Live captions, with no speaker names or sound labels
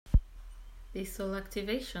This soul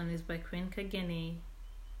activation is by Queen Kageni,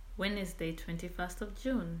 Wednesday, 21st of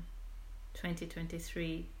June,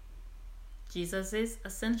 2023. Jesus'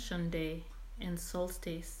 Ascension Day and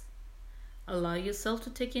Solstice. Allow yourself to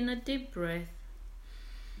take in a deep breath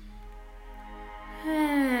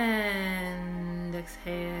and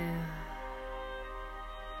exhale.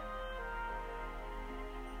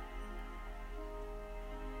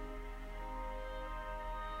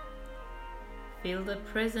 Feel the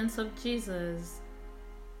presence of Jesus.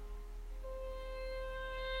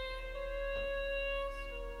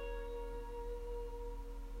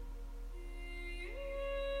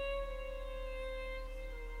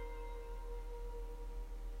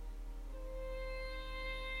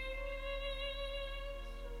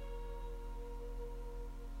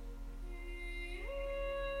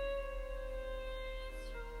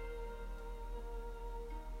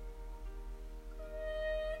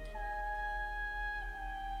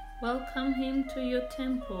 Welcome him to your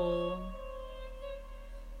temple.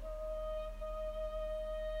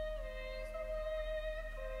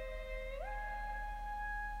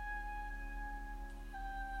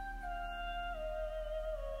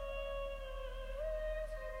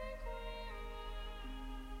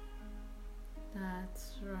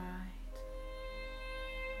 That's right.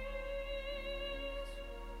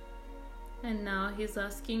 And now he's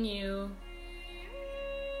asking you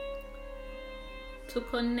to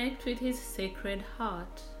connect with his sacred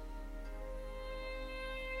heart,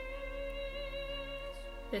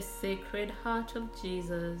 the sacred heart of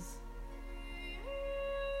Jesus.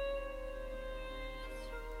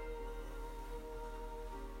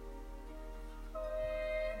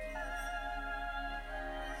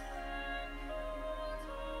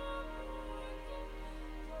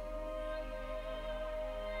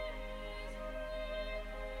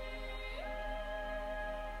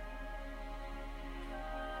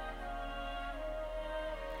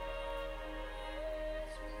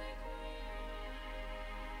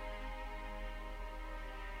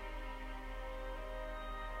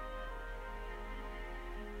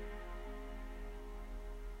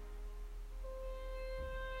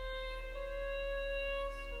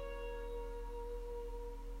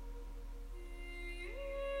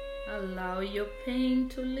 Allow your pain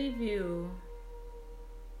to leave you.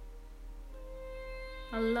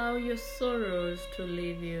 Allow your sorrows to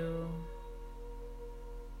leave you.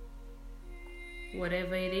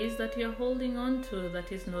 Whatever it is that you're holding on to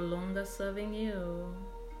that is no longer serving you.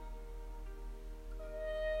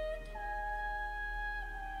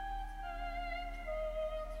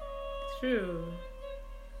 Through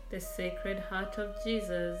the sacred heart of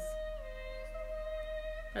Jesus,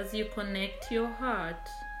 as you connect your heart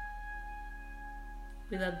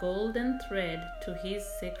with a golden thread to his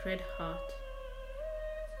sacred heart.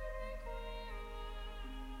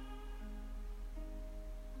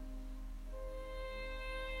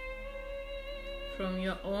 From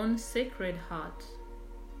your own sacred heart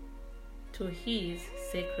to his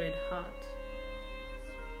sacred heart.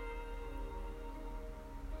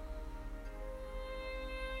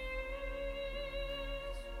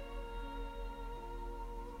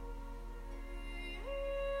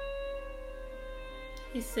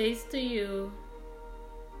 He says to you,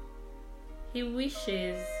 he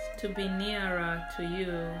wishes to be nearer to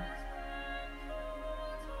you.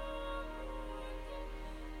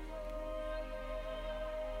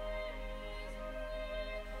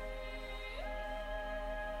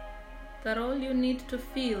 That all you need to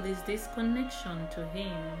feel is this connection to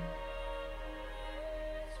him.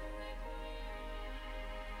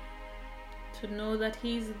 To know that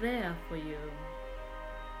he is there for you.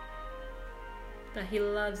 That he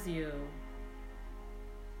loves you.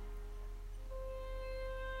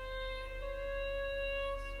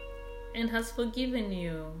 And has forgiven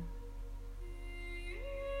you.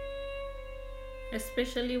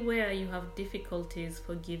 Especially where you have difficulties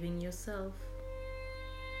forgiving yourself.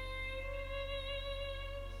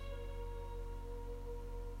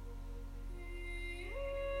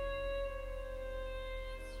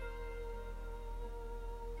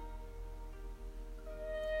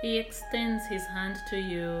 He extends his hand to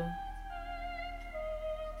you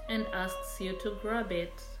and asks you to grab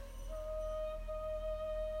it.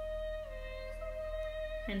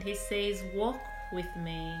 And he says, walk with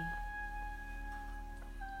me.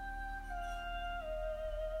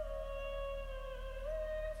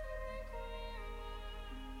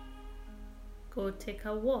 Go take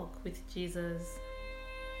a walk with Jesus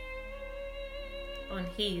on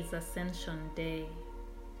his Ascension Day.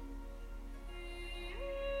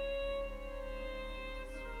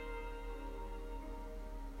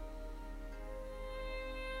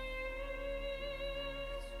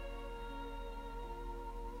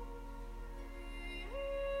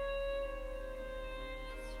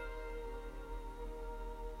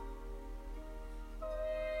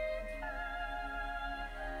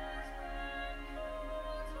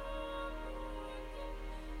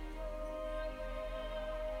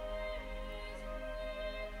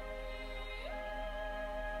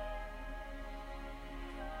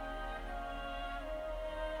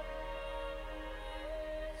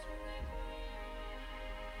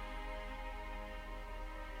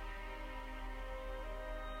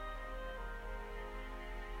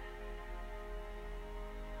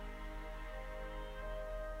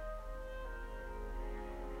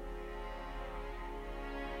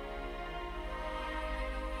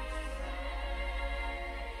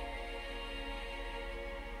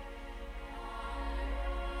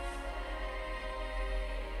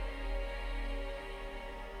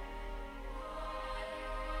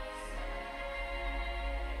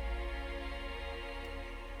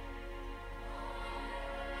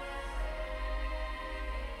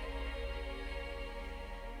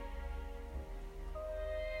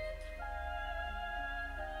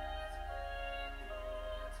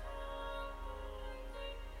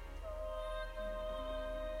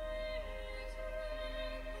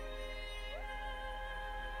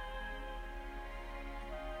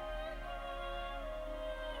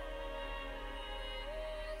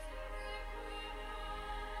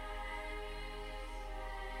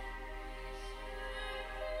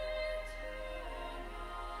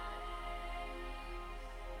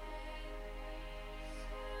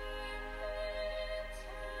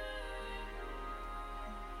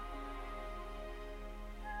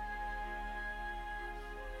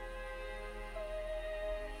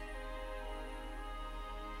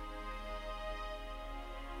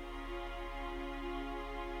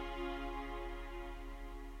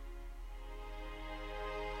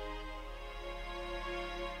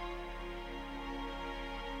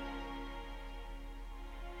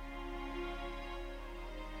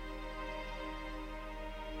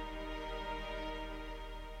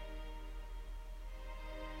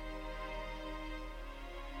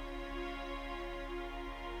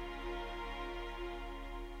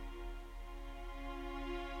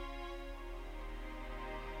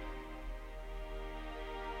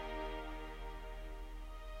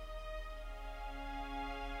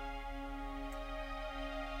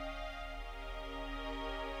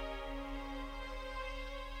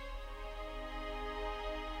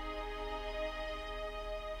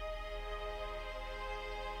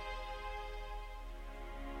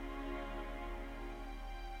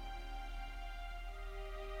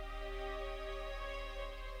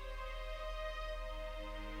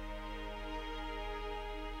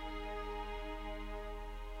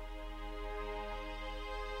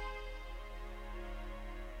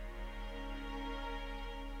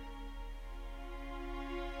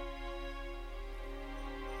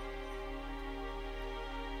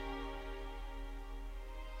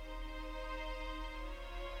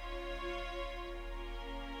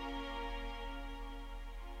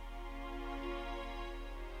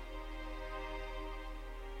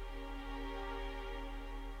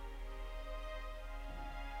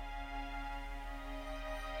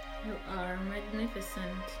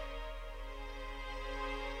 magnificent.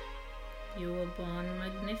 You were born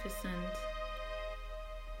magnificent.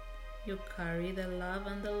 You carry the love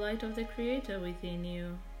and the light of the Creator within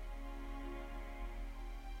you.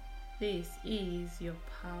 This is your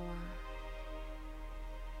power.